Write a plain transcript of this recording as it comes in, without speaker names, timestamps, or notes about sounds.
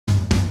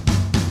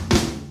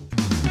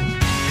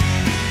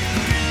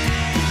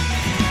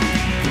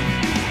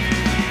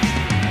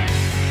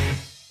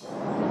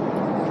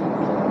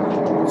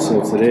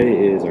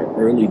today is our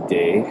early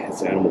day.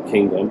 It's Animal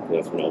Kingdom.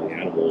 That's when all the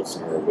animals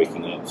are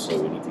waking up,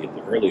 so we need to get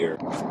there earlier.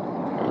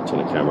 I'll turn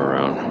the camera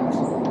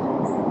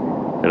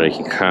around. And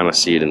you can kind of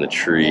see it in the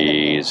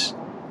trees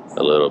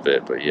a little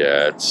bit, but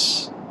yeah,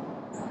 it's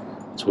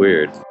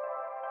weird.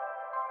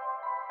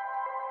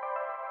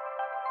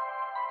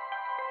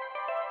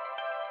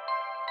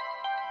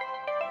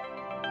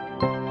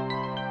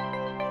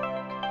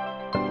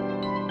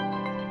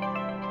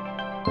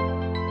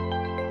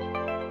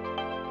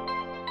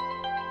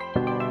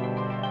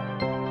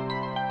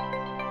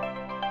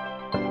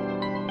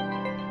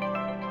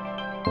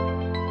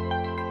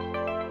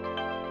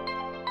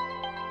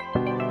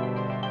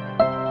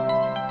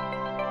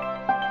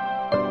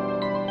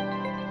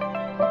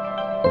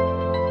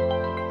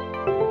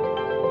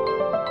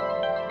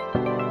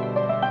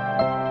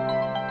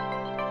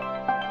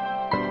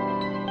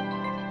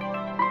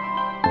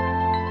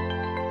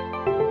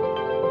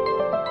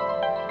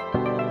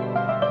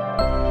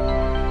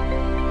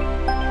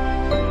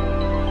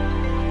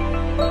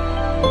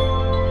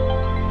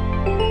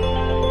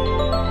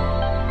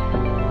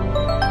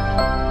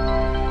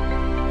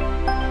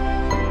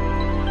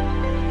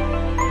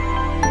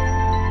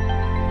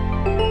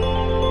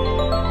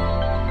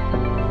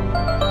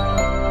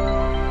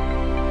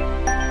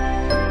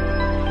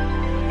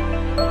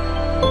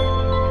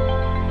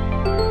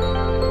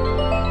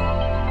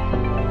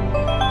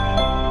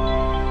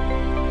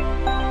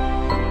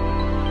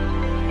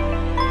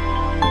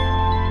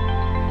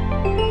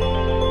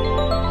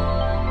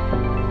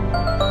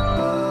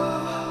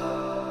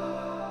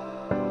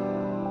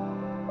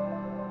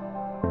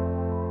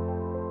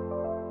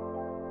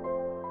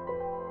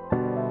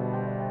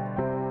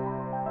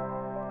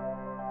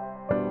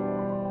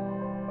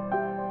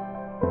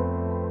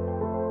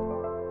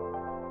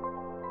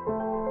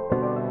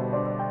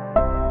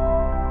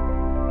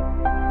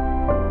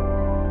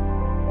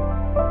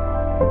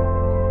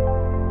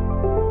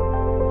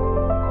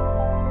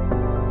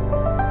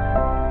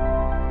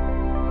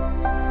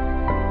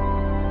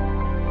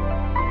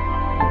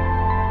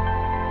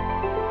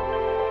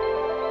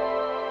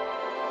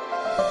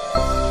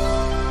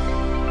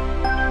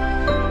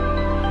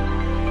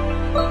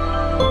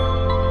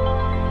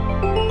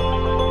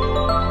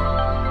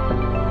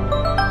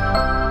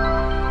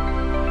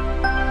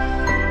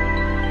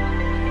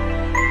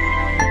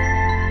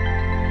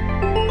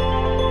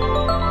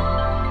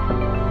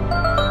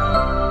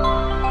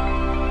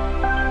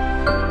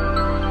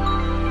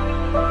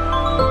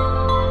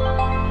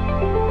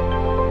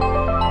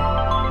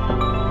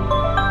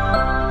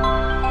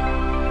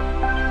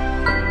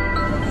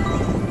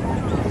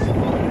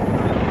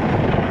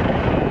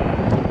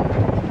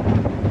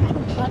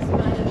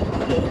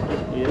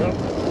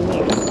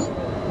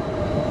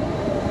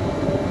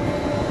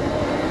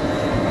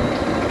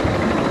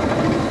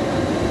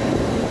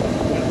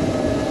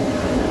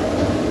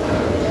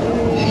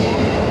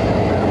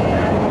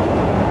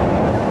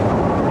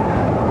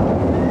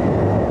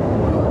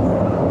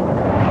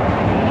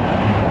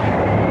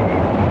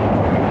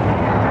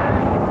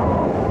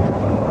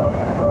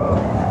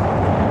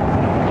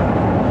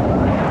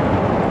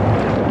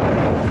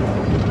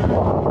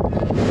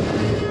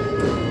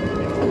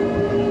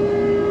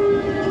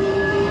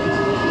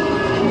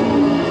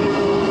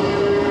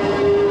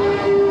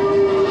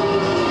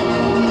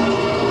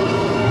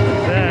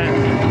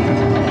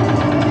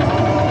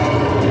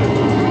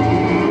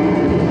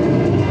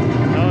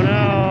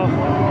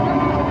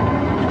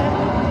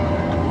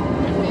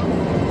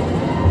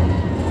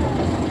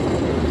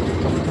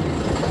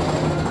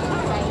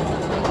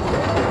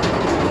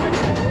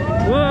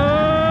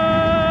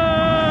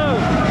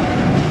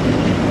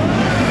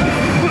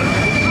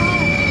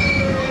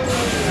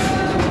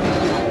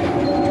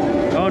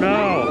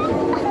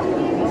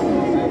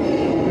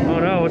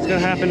 What's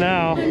gonna happen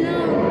now?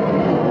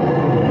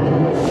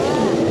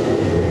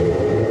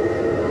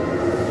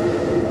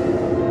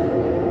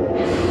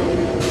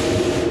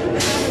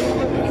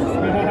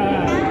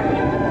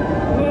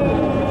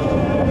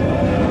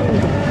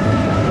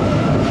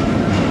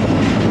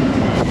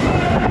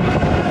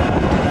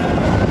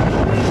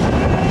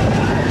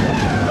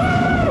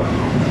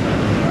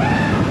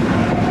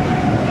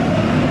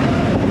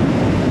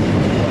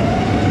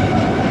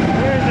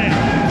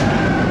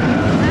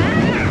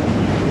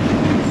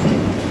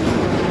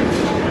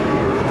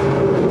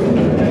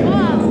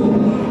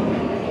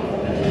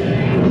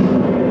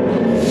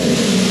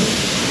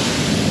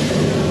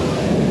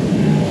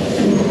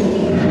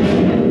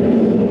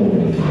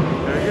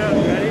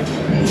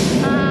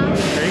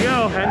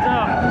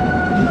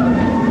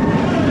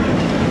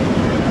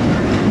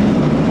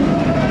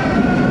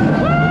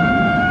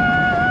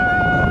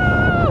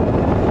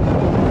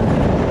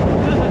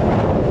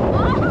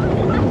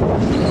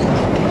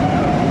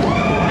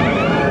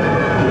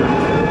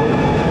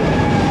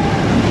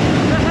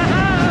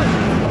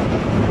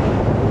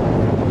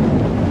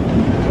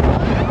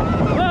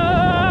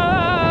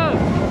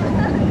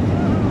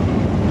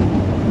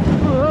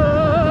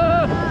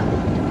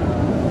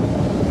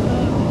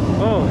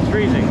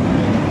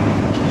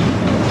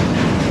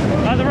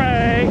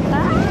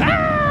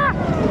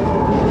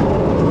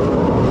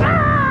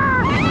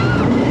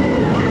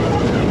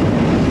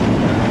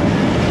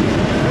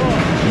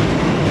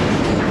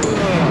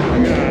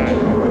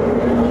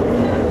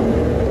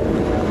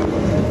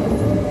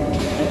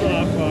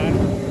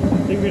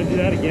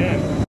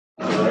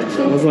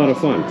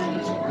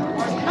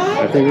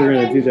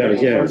 do that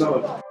again.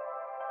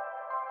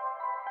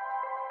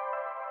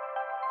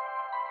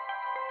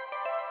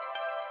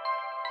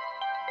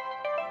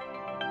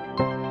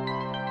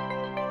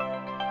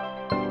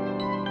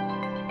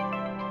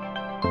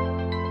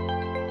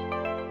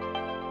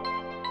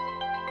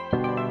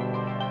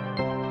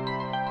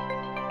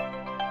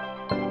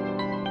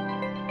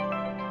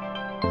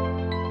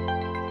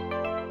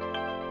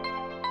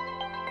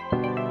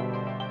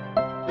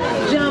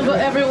 Jumbo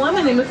everyone,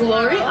 my name is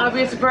Lori. I'll be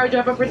your surprise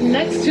driver for the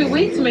next 2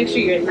 weeks. Make sure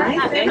you're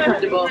nice and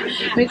comfortable.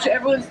 Make sure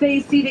everyone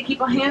stays seated. Keep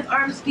our hands,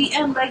 arms, feet,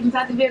 and legs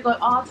inside the vehicle at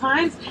all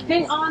times.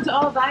 Hang on to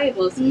all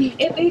valuables.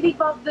 If AD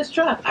falls with this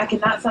truck, I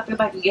cannot stop if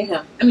I can get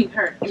him. I mean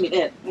her. I mean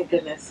it. My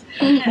goodness.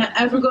 Now,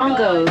 as we're going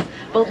goes,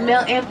 both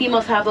male and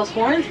females have those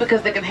horns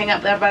because they can hang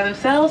out there by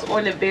themselves or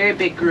in a very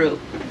big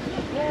group.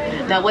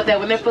 Now with that,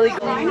 when they're fully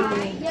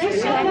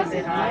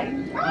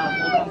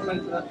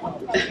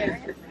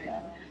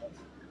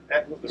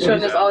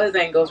showing us all his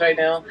angles right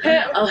now.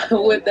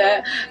 With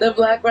that, the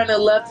black runner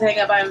loves to hang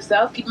out by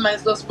himself. Keep in mind,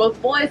 this goes for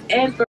both boys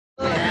and for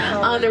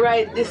on the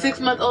right, the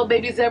 6-month-old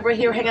baby zebra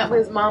here hang out with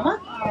his mama.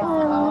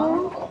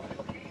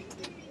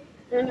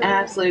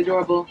 Absolutely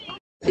adorable.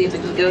 See if we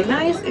can go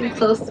nice and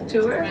close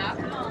to her.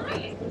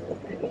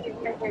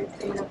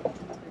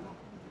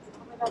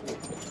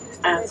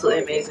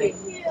 Absolutely amazing.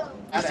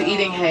 To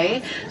eating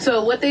hay.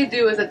 So what they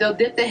do is that they'll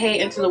dip the hay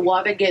into the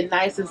water, get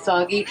nice and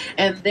soggy,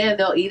 and then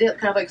they'll eat it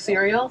kind of like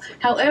cereal.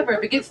 However,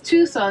 if it gets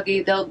too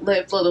soggy, they'll let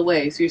it float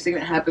away. So you're seeing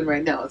that happen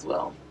right now as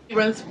well. He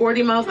runs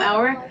 40 miles an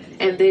hour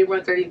and they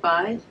run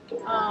 35.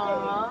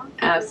 Aww.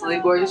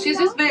 Absolutely gorgeous. She's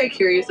just very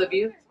curious of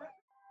you.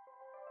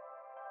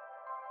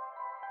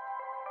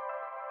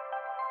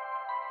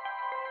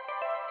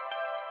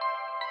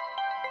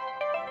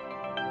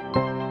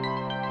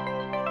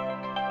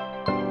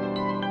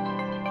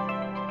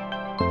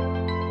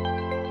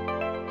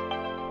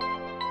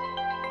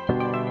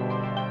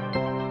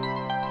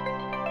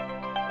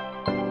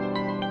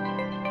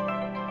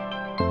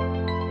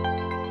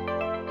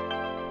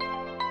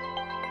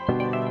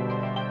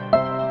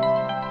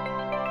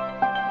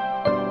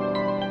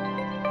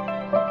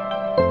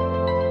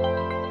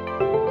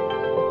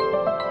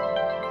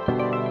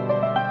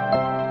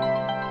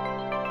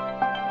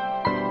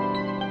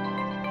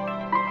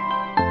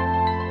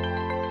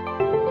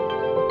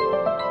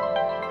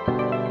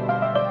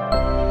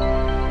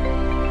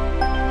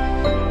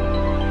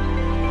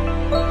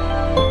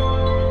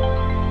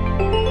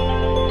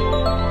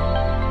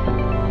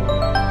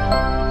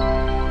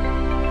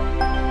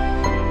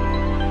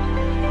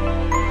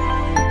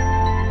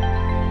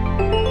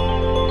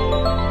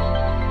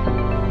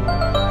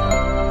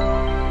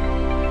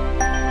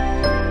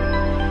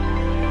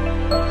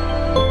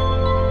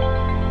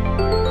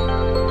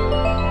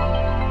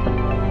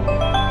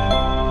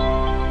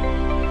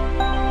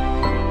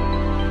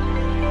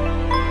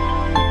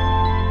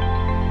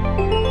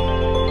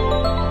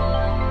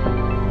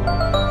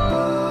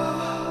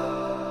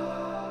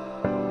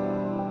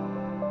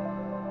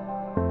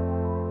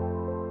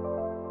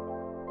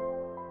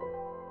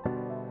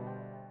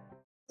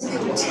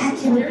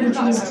 Spectacular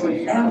creatures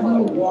to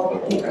ever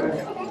walk the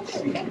earth.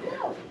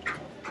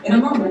 In a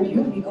moment,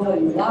 you'll be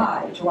going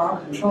live to our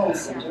control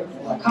center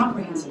for a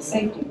comprehensive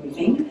safety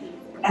briefing,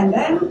 and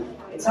then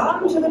it's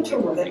on to the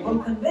tour that will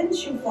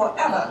convince you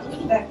forever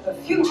that the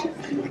future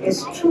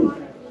is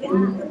truly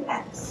in the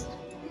past.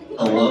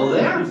 Hello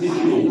there.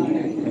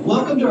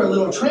 Welcome to our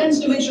little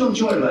trans-dimensional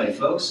joyride,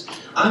 folks.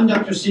 I'm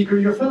Dr. Seeker,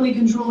 your friendly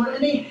controller,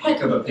 and a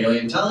heck of a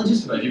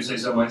paleontologist, if I do say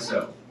so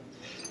myself.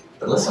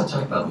 But let's not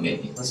talk about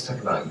me. Let's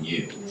talk about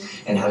you,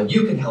 and how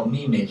you can help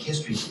me make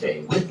history today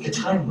with the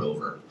Time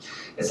Rover.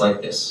 It's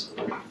like this.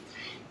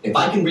 If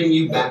I can bring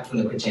you back from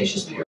the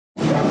Cretaceous period.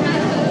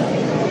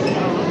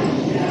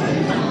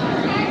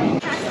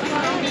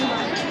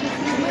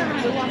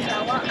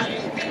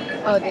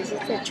 Oh, this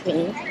is a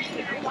drink.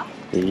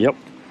 Yep.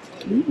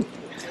 Mm.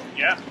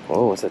 Yeah.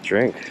 Oh, what's that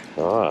drink?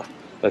 Oh,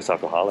 looks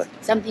alcoholic.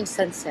 Something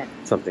sunset.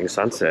 Something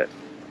sunset.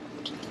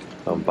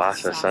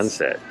 Mombasa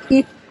sunset.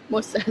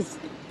 More sauce.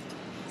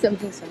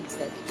 Something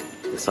sunset.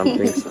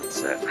 Something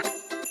sunset.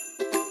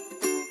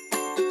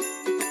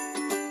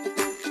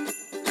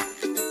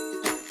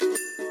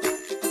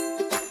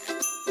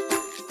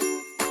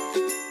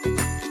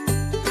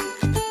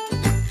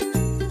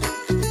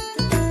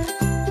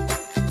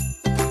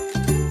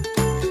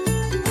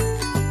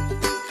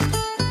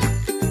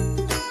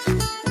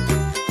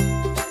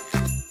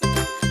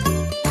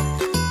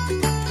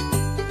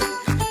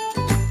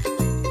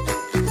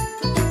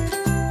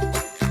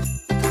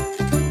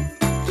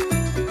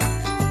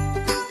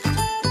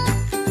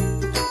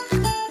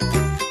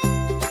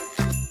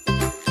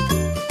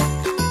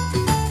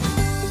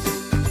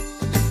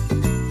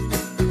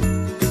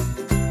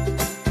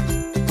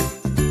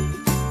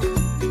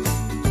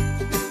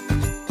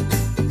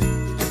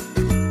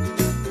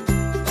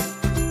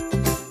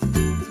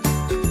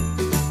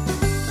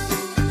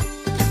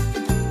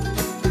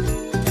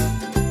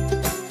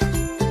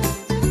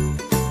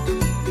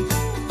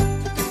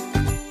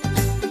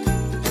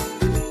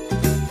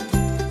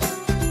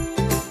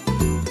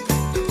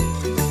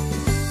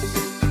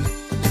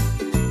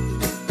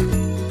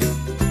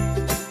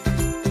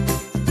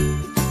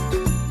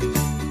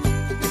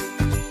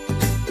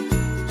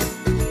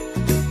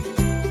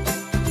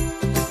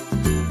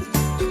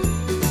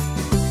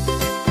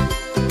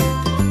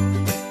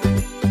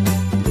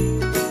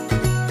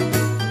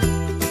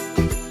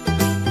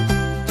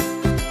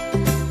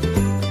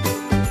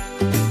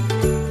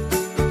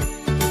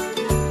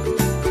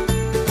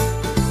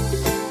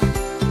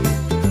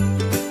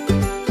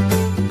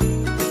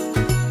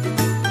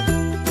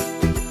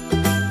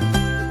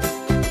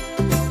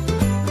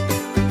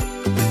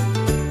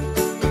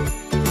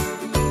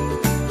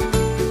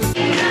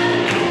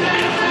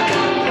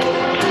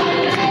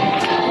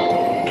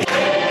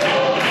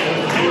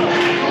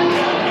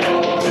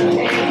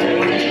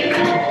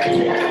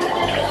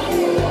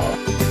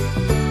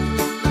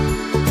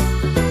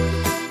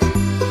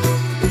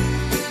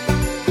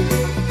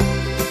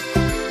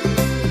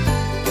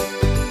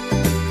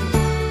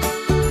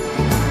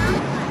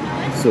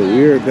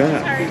 at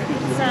that.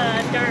 It's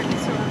dark,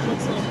 so it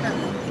looks a little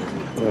purple.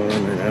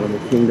 And then Animal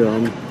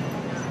Kingdom,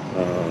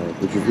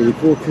 which is really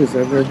cool because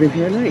I've never been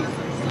here at night.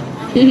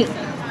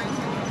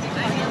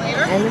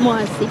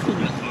 Animal City.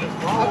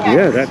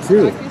 Yeah, that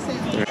too.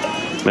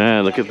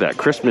 Man, look at that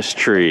Christmas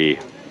tree.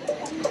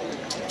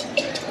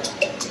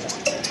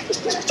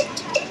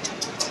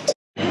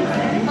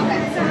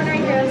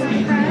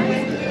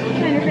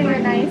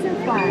 Nice and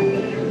flat.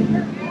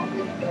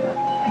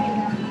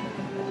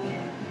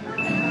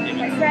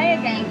 Try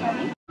again for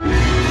me.